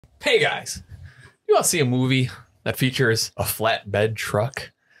Hey guys, you want to see a movie that features a flatbed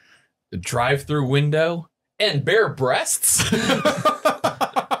truck, a drive-through window, and bare breasts?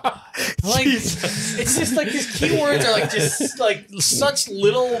 Like, it's just like these keywords are like just like such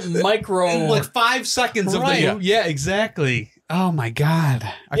little micro, like 5 seconds of Right. the yeah, exactly. Oh my god,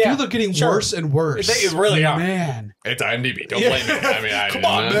 I feel they're getting worse and worse. They really are, man. It's IMDb. Don't blame me. I mean, Come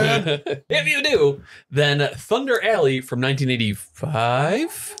on, man. If you do, then Thunder Alley from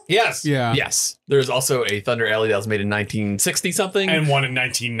 1985. Yes. Yeah. Yes. There's also a Thunder Alley that was made in 1960 something, And one in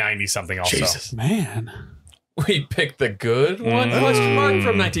 1990 something also. Jesus, Man. we picked the good one? Question mark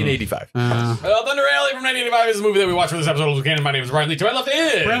from 1985. Thunder Alley from 1985 is a movie that we watched for this episode of Canon. My name is Brian Lee. To my left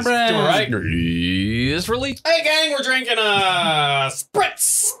is Brand. to my right is Lee. Hey gang, we're drinking a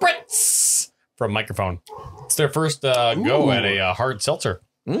spritz from Microphone. It's their first go at a hard seltzer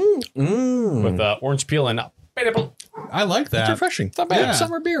with orange peel and pineapple. I like that. It's refreshing. It's not bad. Yeah.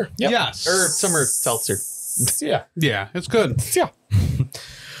 Summer beer. Yep. Yes. Or summer seltzer. Yeah. Yeah, it's good. Yeah.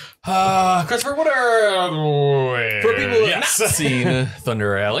 Christopher, what are For people who have not seen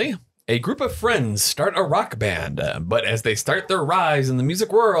Thunder Alley, a group of friends start a rock band, but as they start their rise in the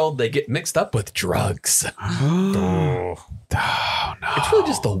music world, they get mixed up with drugs. Oh, no. It's really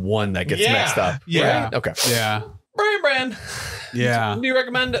just the one that gets mixed up. Yeah. Right? Okay. Yeah. Brand. Yeah. Do you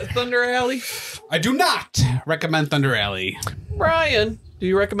recommend Thunder Alley? I do not recommend Thunder Alley. Brian, do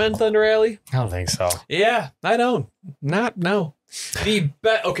you recommend Thunder Alley? I don't think so. Yeah, I don't. No.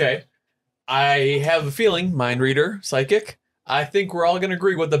 Okay. I have a feeling, mind reader, psychic, I think we're all going to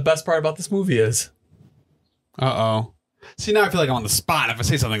agree what the best part about this movie is. Uh-oh. See, now I feel like I'm on the spot if I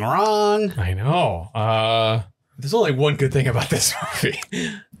say something wrong. I know. There's only one good thing about this movie.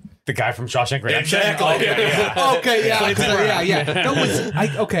 The guy from Shawshank Redemption. Exactly. Okay, yeah. Okay, yeah. That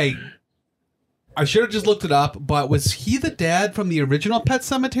was, okay. I should have just looked it up, but was he the dad from the original Pet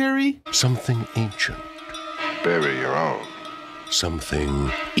Sematary? Something ancient. Bury your own.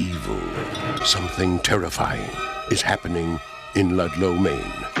 Something evil. Something terrifying is happening in Ludlow,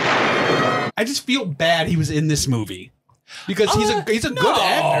 Maine. I just feel bad he was in this movie. Because he's a good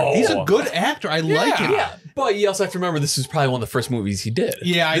actor. He's a good actor. I like him. Yeah, but you also have to remember this is probably one of the first movies he did.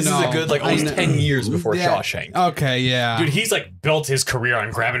 Yeah, I know. This is a good, like, almost 10 years before Shawshank. Okay, yeah. Dude, he's like built his career on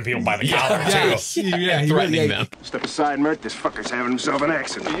grabbing people by the collar, too. Yeah, Threatening them. Step aside, Mert. This fucker's having himself an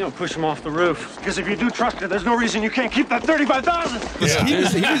accident. You don't push him off the roof. Because if you do trust it, there's no reason you can't keep that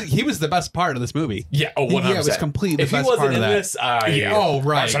 $35,000. He was the best part of this movie. Yeah, 100%. Yeah, it was completely the if he best wasn't part in of that. this, Yeah. Oh,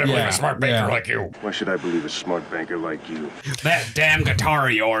 right. Why should I believe yeah, a smart banker like you? Why should I believe a smart banker like you? That damn guitar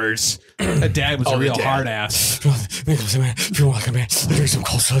of yours. That dad was a real hard ass. Feel like a man. Some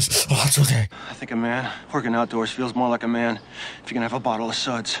cold suds. I think a man working outdoors feels more like a man if you can have a bottle of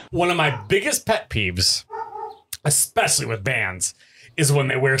suds. One of my biggest pet peeves, especially with bands, is when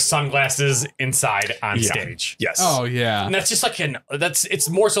they wear sunglasses inside on stage. Yes. Oh, yeah. And that's just like it's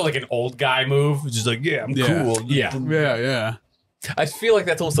more so like an old guy move. It's just like, yeah, I'm cool. Yeah. Yeah. I feel like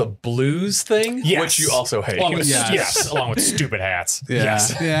that's almost a blues thing, Yes. which you also hate. Along with, Yes. along with stupid hats. Yeah.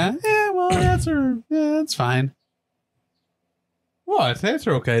 Yes. Yeah. Well, that's fine. What? Hats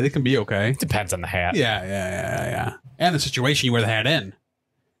are okay. They can be okay. Depends on the hat. Yeah. And the situation you wear the hat in.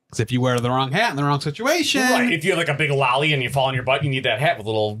 Because if you wear the wrong hat in the wrong situation. Right. If you have like a big lolly and you fall on your butt, you need that hat with a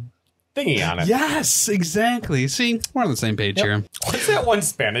little thingy on it. Yes, exactly. See, we're on the same page here. What's that one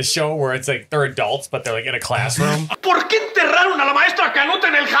Spanish show where it's like they're adults, but they're like in a classroom? ¿Por qué enterraron a la maestra Canuta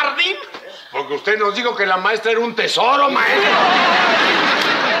en el jardín? Porque usted nos dijo que la maestra era un tesoro, maestro.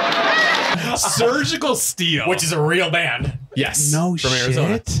 Surgical Steel. Which is a real band. Yes. No from shit.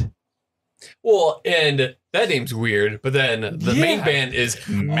 Arizona. Well, and that name's weird, but then the main band is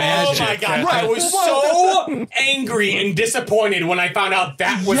Magic. Oh my god! I was so angry and disappointed when I found out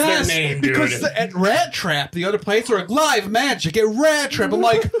that was their name, dude. Because at Rat Trap, the other place, were like live magic at Rat Trap. I'm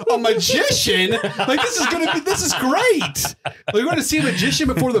like, a magician? Like, this is great. We're going to see a magician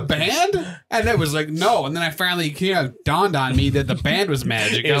before the band? And it was like, no. And then I finally dawned on me that the band was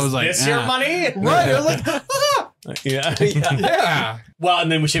magic. I was like, this your money? Right. I was like, ah. Yeah. Well,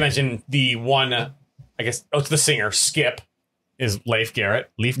 and then we should mention the one, I guess, it's the singer, Skip, is Leif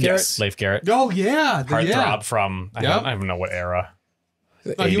Garrett. Leif Garrett? Yes. Leif Garrett. Oh, yeah. Heartthrob from, I don't even know what era.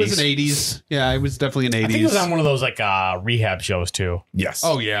 Oh, he was in 80s. Yeah, he was definitely in 80s. I think he was on one of those like rehab shows too. Yes.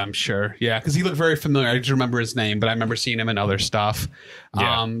 Oh, yeah, I'm sure. Yeah, because he looked very familiar. I just remember his name, but I remember seeing him in other stuff.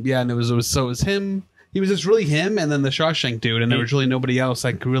 Yeah. And it was him. He was just really him and then the Shawshank dude, and there was really nobody else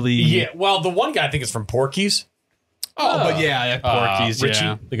I could really... Yeah, well, the one guy I think is from Porky's. Oh, but yeah, Porky's,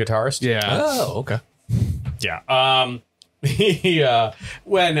 Richie, the guitarist. Yeah. Oh, okay. Yeah.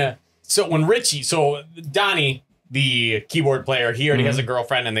 When Richie, so Donnie the keyboard player, he already has a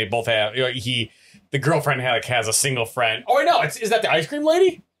girlfriend, and they both have the girlfriend has a single friend. Oh, no, is that the ice cream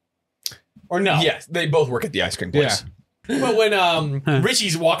lady? Or no? Yes, they both work at the ice cream place. Yeah. But when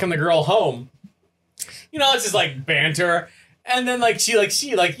Richie's walking the girl home, you know, it's just like banter. And then she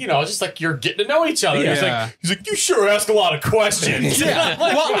you know, just like you're getting to know each other. Yeah. He's like, you sure ask a lot of questions. Yeah.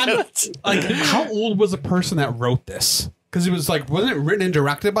 Well, like, how old was the person that wrote this? Because it was like, wasn't it written and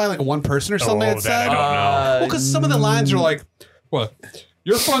directed by like one person or something? I don't know. Well, because some of the lines are like, well,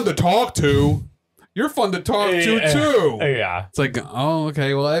 you're fun to talk to. You're fun to talk to too. Yeah. It's like, oh,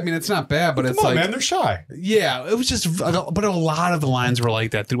 okay. Well, I mean, it's not bad, but it's like, man, they're shy. Yeah, it was just, but a lot of the lines were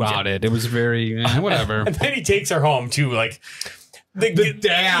like that throughout it. It was very whatever. And then he takes her home too, like the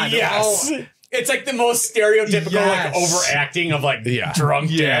dad. Yes. Oh. It's like the most stereotypical, like overacting of like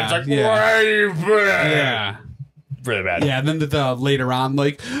drunk dads. Like, why are you bad? Yeah. Really bad. Yeah, and then the later on,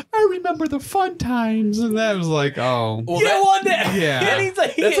 like, I remember the fun times, and that was like, oh, well, yeah. And he's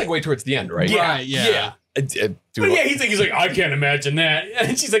like, that's like way towards the end, right? Yeah, right, yeah. But yeah, he's like, I can't imagine that,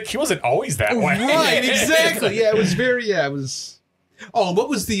 and she's like, he wasn't always that way, right? Exactly. Yeah, it was very. Yeah, it was. Oh, what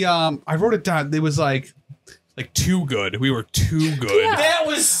was the? I wrote it down. It was like too good. We were too good. Yeah. That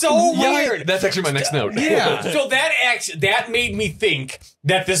was so weird. That's actually my next note. Yeah. So that made me think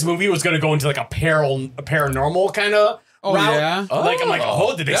that this movie was going to go into like a paranormal kind of route. Yeah. Like I'm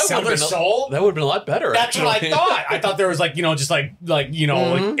like, did they sell their soul? That would have been a lot better. That's what I thought. I thought there was like, you know, just like like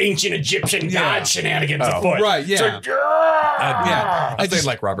ancient Egyptian god shenanigans afoot. Right. Yeah. Like, I think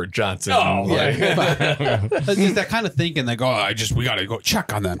like Robert Johnson. Oh, yeah. Just that kind of thinking, like, we got to go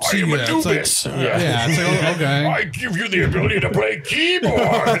check on them. I am a Anubis. It's like, okay. I give you the ability to play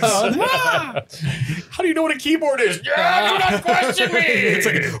keyboards. How do you know what a keyboard is? Yeah, do not question me. It's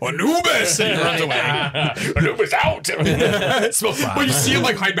like Anubis, and he runs away. Anubis out. But you see him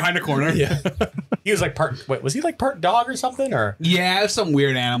like hide behind a corner. Yeah. He was like was he like part dog or something? Or yeah, some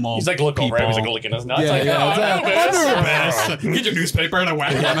weird animal. He's like look over him. He's like licking his nuts. Yeah, Get your newspaper and a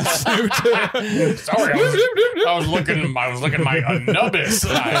whack on a suit. Sorry, I was looking my Anubis.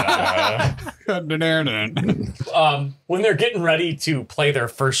 When they're getting ready to play their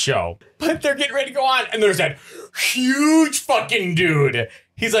first show, but they're getting ready to go on, and there's that huge fucking dude.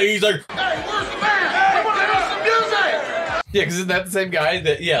 He's like, hey, where's the band? Hey, want to hear some music? Yeah, because isn't that the same guy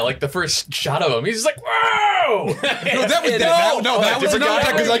that, like the first shot of him, he's just like, whoa! No, that was that was another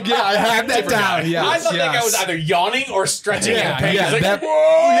guy, because like, I had that down. Yeah, I thought that guy was either yawning or stretching in pain. Yeah, He's like, whoa!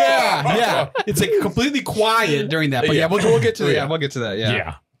 Yeah. It's like completely quiet during that. But we'll get to that. Yeah, we'll get to that.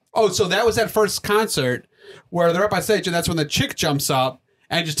 Yeah. Oh, so that was that first concert where they're up on stage, and that's when the chick jumps up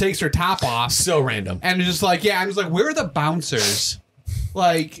and just takes her top off. So random. And it's just like, I'm just like, where are the bouncers?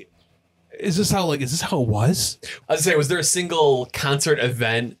 Like, is this how it was? I was say, was there a single concert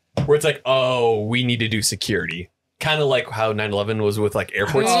event where it's like, oh, we need to do security? Kind of like how 9/11 was with like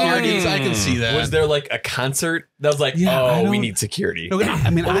airport security. I can see that. Was there like a concert that was like, we need security? No, I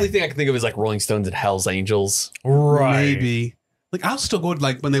mean, the only thing I can think of is like Rolling Stones and Hell's Angels. Right. Maybe. Like, I'll still go to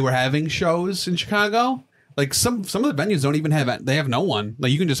like when they were having shows in Chicago. Like some of the venues don't even have they have no one.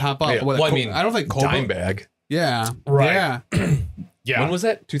 Like you can just hop up. Yeah. Well, I mean, I don't think Dimebag. Yeah. Right. Yeah. Yeah. When was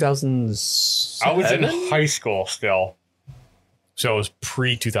that? 2007? I was in high school still. So it was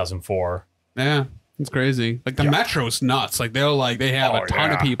pre-2004. Yeah. It's crazy. Like the Metro's nuts. Like they have a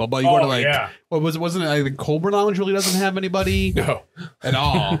ton of people, but you go to like wasn't it like the Cobra Lounge really doesn't have anybody at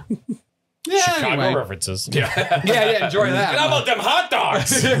all. Chicago references. Yeah. Yeah, enjoy that. How about them hot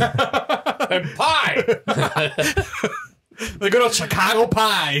dogs? And pie. They go to Chicago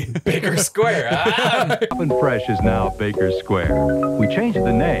Pie. Baker Square. Open Fresh is now Baker Square. We changed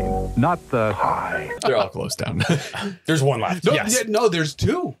the name, not the pie. They're all closed down. There's one left. No, yes. No, there's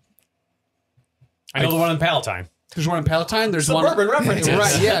two. I know the one in Palatine. There's one in Palatine. There's Suburban one references.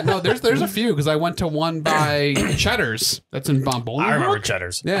 Right? Yeah. No, there's a few because I went to one by Cheddar's. That's in Bolingbrook. I remember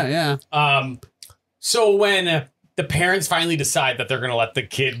Cheddar's. Yeah. So when the parents finally decide that they're going to let the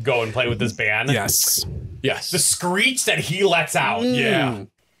kid go and play with this band, yes, the screech that he lets out,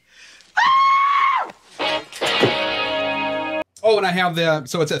 Oh, and I have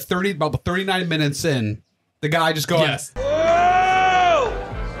so it's at about 39 minutes in. The guy just going. Yes.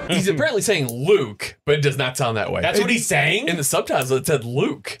 He's apparently saying Luke, but it does not sound that way. That's what he's saying? In the subtitles, it said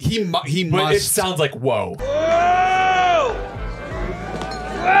Luke. He but must. It sounds like whoa.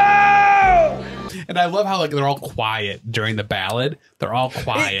 And I love how like they're all quiet during the ballad. They're all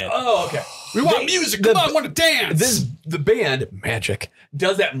quiet. Okay. We want music. Come on, I want to dance. The band Magic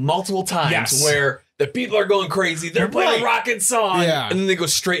does that multiple times where the people are going crazy. They're playing a rockin' song. Yeah. And then they go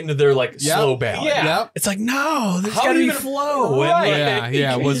straight into their like slow ballad. Yeah. It's like, no, there's How gotta are you be gonna- flow. Right. And,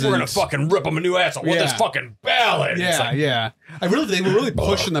 Yeah, like, wasn't- We're gonna fucking rip them a new asshole with this fucking ballad. It's Yeah, like, yeah. They were really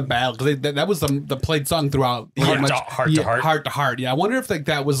pushing the ballad because that was the played song throughout. Heart to heart. Heart to heart. Yeah, I wonder if like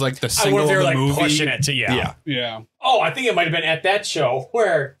that was like the I single wonder if of they're the like movie. pushing it to Yeah. Oh, I think it might have been at that show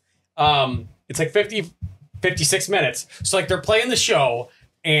where it's like 56 minutes. So like they're playing the show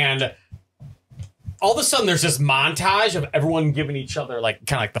and all of a sudden there's this montage of everyone giving each other like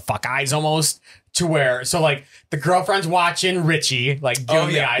kind of like the fuck eyes almost to where so like the girlfriend's watching Richie like giving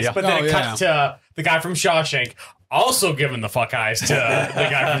the eyes, but then it cuts to the guy from Shawshank also giving the fuck eyes to the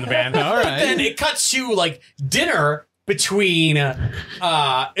guy from the band. All right. But then it cuts to like dinner between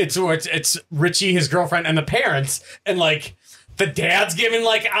it's Richie, his girlfriend, and the parents, and like the dad's giving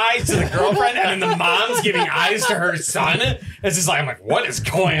like eyes to the girlfriend, and then the mom's giving eyes to her son. It's just like I'm like, what is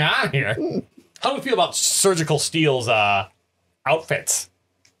going on here? How do we feel about Surgical Steel's outfits?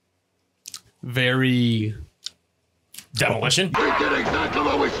 Very Demolition. We did exactly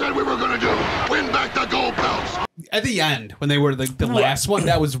what we said we were gonna do. Win back the gold belts. at the end when they were like the last one.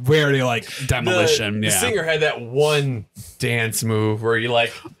 That was very like demolition. The singer had that one dance move where you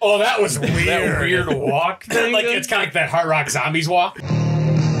like, oh, that was weird. that weird walk thing. Like it's kind of like that Hard Rock Zombies walk.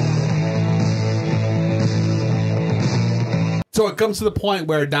 So it comes to the point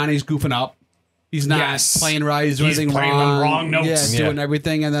where Donnie's goofing up. He's not playing right. He's doing anything playing wrong. the wrong notes. Yeah, doing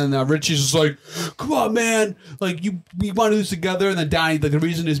everything. And then Richie's just like, come on, man. Like, we want to do this together. And then Donnie, like, the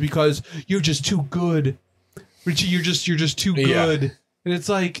reason is because you're just too good. Richie, you're just too good. And it's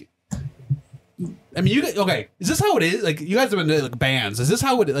like, I mean, you okay, is this how it is? Like, you guys have been in like, bands. Is this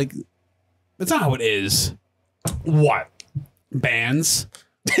how it, like, that's not how it is. What? Bands?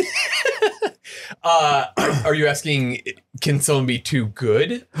 Are you asking, can someone be too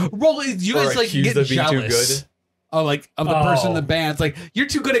good? Well, you guys like accused get of being too jealous. good? Oh, like of the person in the band. It's like, you're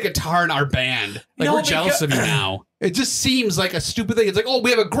too good at guitar in our band. Like No, we're jealous of you now. It just seems like a stupid thing. It's like, oh, we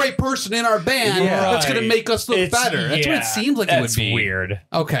have a great person in our band. Yeah. That's gonna make us look better. That's what it seems like it would That's be. weird.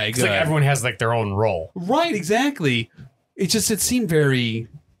 Okay, It's good. like everyone has like their own role. Right, exactly. It seemed very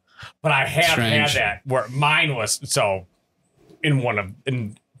But I have strange. had that where mine was so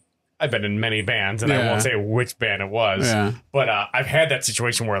I've been in many bands and I won't say which band it was. Yeah. But I've had that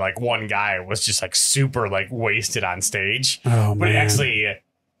situation where like one guy was just like super like wasted on stage. Oh, but man.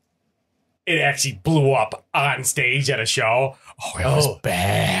 it actually blew up on stage at a show. Oh, it was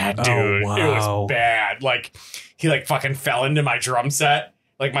bad, dude. It wow. was bad. Like he like fucking fell into my drum set.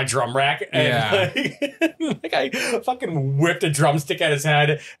 Like my drum rack, and like I fucking whipped a drumstick at his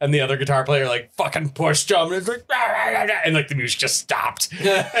head, and the other guitar player like fucking pushed him, and it's like, and like the music just stopped. Dude,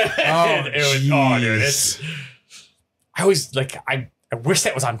 I always like I wish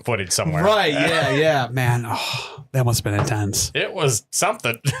that was on footage somewhere. right. Yeah, man. Oh, that must have been intense. It was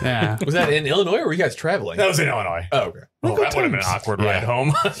something. Yeah. Was that in Illinois or were you guys traveling? That was in Illinois. Oh, okay. Oh, that would have been an awkward ride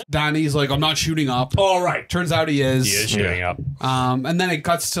home. Donnie's like, I'm not shooting up. All right. Turns out he is. He is shooting up. And then it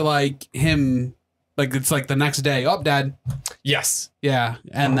cuts to like him, like it's like the next day. Oh, Dad. Yes. Yeah,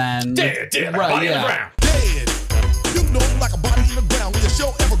 and then Dead, right, body in the yeah. ground. You know, like a body in the ground. When your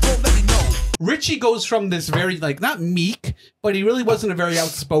show ever go, let me know. Richie goes from this very like not meek, but he really wasn't a very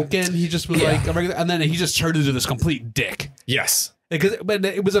outspoken. He just was like a regular, and then he just turned into this complete dick. Yes. But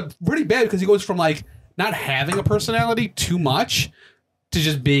it was a pretty bad because he goes from like not having a personality too much to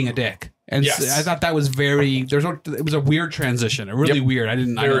just being a dick. And I thought that was it was a weird transition. Really weird. I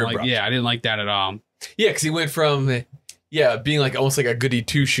didn't like that at all. Yeah, because he went from being like almost like a goody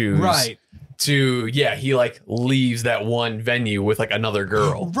two shoes, Right. to he like leaves that one venue with like another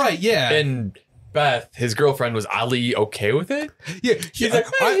girl, Right. Yeah. and Beth, his girlfriend, was oddly okay with it. Yeah, She's like,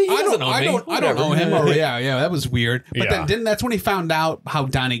 "Hey, he doesn't know me." I don't Whatever. know him. Or that was weird. But Yeah. then that's when he found out how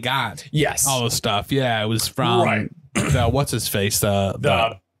Donnie got Yes. all this stuff. Yeah, it was from the what's his face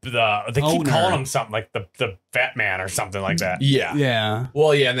They keep owner. calling him something like the Fat Man or something like that. Yeah. yeah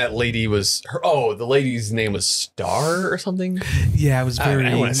Well, and that lady was the lady's name was Star or something. it was very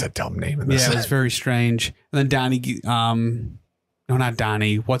It's a dumb name in this. it was very strange. And then Donnie no, not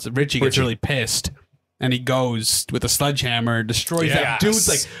Donnie. Richie gets really pissed. And he goes with a sledgehammer, destroys that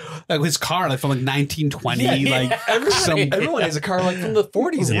dude's like his car, like from like 1920. Like everyone has a car like from the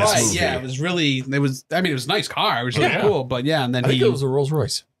 40s. In right? this movie. Yeah, it was a nice car. It was really cool. But yeah, and then I think it was a Rolls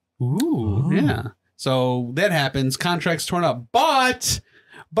Royce. Ooh, yeah. So that happens. Contract's torn up, but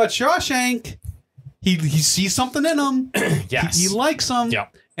Shawshank, he sees something in him. Yes. he likes him.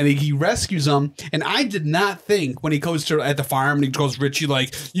 Yep. And he rescues him. And I did not think when he goes at the farm and he goes, Richie,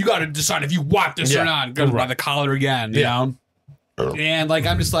 like, you got to decide if you want this or not. Goes by the collar again, you know? And like,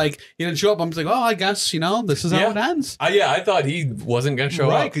 I'm just like, he didn't show up. I'm just like, oh, I guess, this is how it ends. Yeah, I thought he wasn't going to show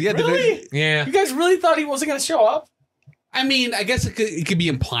up. Yeah, Really? Yeah. You guys really thought he wasn't going to show up? I mean, I guess it could be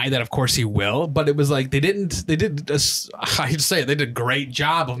implied that of course he will, but it was like they did a great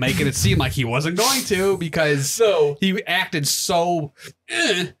job of making it seem like he wasn't going to, because he acted so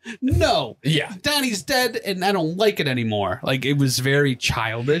no. Yeah. Donnie's dead and I don't like it anymore. Like, it was very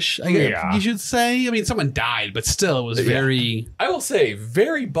childish, I guess you should say. I mean, someone died, but still it was very, I will say,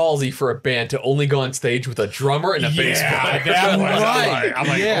 very ballsy for a band to only go on stage with a drummer and a bass player. That was Right. I'm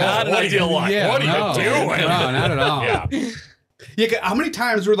like, Yeah. not an ideal life. What are you doing? No, not at all. Yeah. How many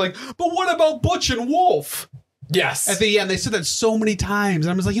times were like, but what about Butch and Wolf? Yes. At the end, they said that so many times.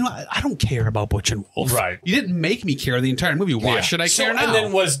 And I was like, I don't care about Butch and Wolf. Right. You didn't make me care the entire movie. Why should I care now? And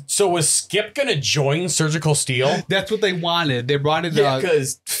then was Skip gonna join Surgical Steel? That's what they wanted. They wanted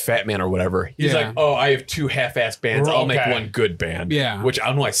because Fat Man or whatever. He's like, oh, I have 2 half-ass bands. I'll make one good band. Yeah. Which I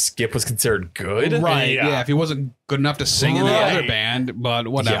don't know why Skip was considered good. Right. Yeah. If he wasn't good enough to sing in the other band, but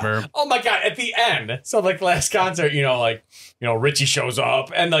whatever. Yeah. Oh my God. At the end. So like last concert, Richie shows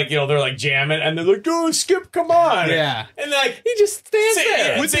up and they're like jamming and they're like, oh, Skip, come on. Yeah. And like, he just stands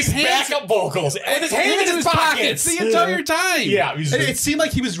there with his backup vocals and his hands in his pockets the entire time. Yeah. It seemed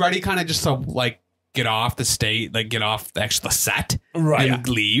like he was ready kind of just to like get off the stage, like get off the set and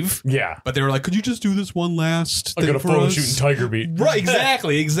leave. Yeah. But they were like, could you just do this one last I thing got a for photo us? shooting Tiger Beat. Right.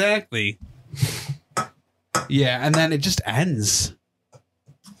 Exactly. Yeah. And then it just ends.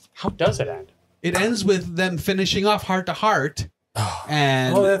 How does it end? It ends with them finishing off Heart to Heart.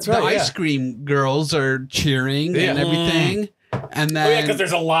 And that's right, the ice cream girls are cheering and everything. And then because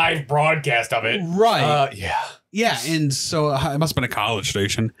there's a live broadcast of it. Right. Yeah. And so it must have been a college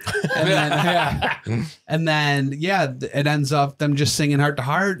station. And then, it ends up them just singing Heart to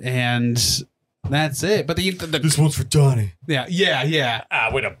Heart, and that's it. But this one's for Donnie. Yeah.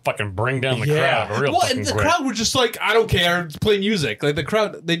 Way to fucking bring down the crowd. Real and the crowd were just like, I don't care, play music. Like the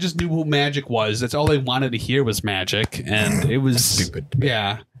crowd, they just knew who Magic was. That's all they wanted to hear was Magic, and it was stupid.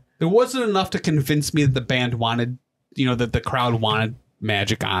 Yeah, there wasn't enough to convince me that the band wanted, that the crowd wanted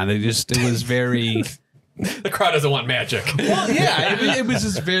Magic on. It was very. The crowd doesn't want Magic. Well, yeah, it was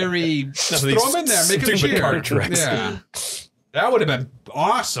just very. Throw them in there, make them cheer. Card tricks. Yeah, that would have been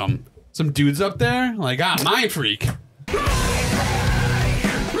awesome. Some dudes up there, like, Mind Freak.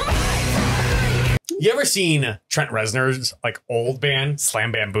 You ever seen Trent Reznor's like old band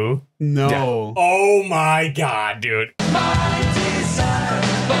Slam Bamboo? No. Yeah. Oh my God, dude.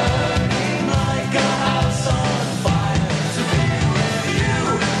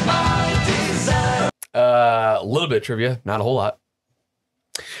 A little bit of trivia, not a whole lot.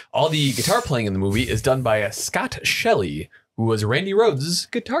 All the guitar playing in the movie is done by Scott Shelley, who was Randy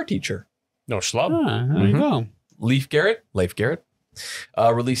Rhoads' guitar teacher. No schlub. There you go. Leif Garrett,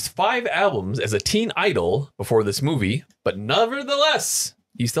 released 5 albums as a teen idol before this movie, but nevertheless,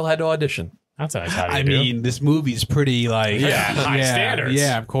 he still had to audition. That's nice. I mean, this movie's pretty like high standards.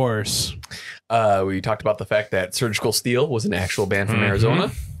 Yeah, of course. We talked about the fact that Surgical Steel was an actual band from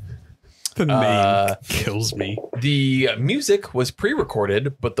Arizona. The name kills me. The music was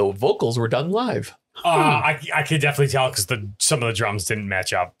pre-recorded, but the vocals were done live. I could definitely tell because some of the drums didn't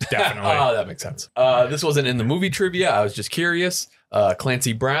match up. Definitely. That makes sense. This wasn't in the movie trivia. I was just curious.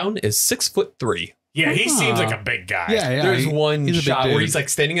 Clancy Brown is 6'3". Yeah, he seems like a big guy. Yeah. There's one shot where he's like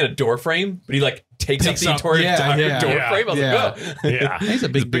standing in a door frame, but he like takes up the entire door frame. I was like, oh. Yeah. He's a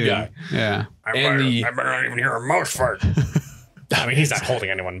big dude. guy. Yeah. I better not even hear a mouse fart. I mean, he's not holding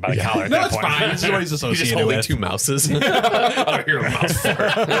anyone by the collar at that point. Fine. This is what he's associated He's just holding with. 2 mouses. I don't hear a mouse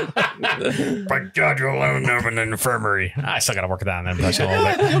fart. By God, you're alone over in an infirmary. I still got to work that impression a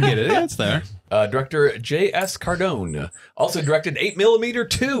little bit. You'll get it. It's there. Director J.S. Cardone also directed 8mm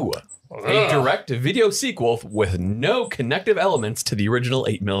 2, a direct video sequel with no connective elements to the original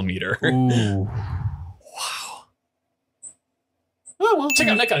 8mm. Ooh. Oh, well, check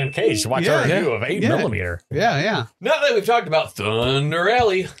out Nick Uncaged to watch our review of 8mm. Yeah. Now that we've talked about Thunder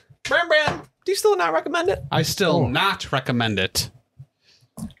Alley, Bram, do you still not recommend it? I still not recommend it.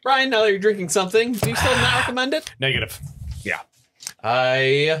 Ryan, now that you're drinking something, do you still not recommend it? Negative. Yeah.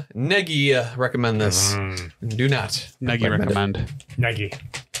 I recommend this. Do not. Neggy recommend. Neggy.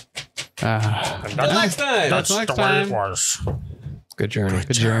 Until next time. That's next the way time. it was. Good journey.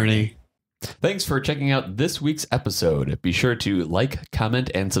 Good journey. Thanks for checking out this week's episode. Be sure to like,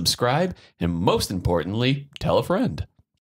 comment, and subscribe, and most importantly, tell a friend.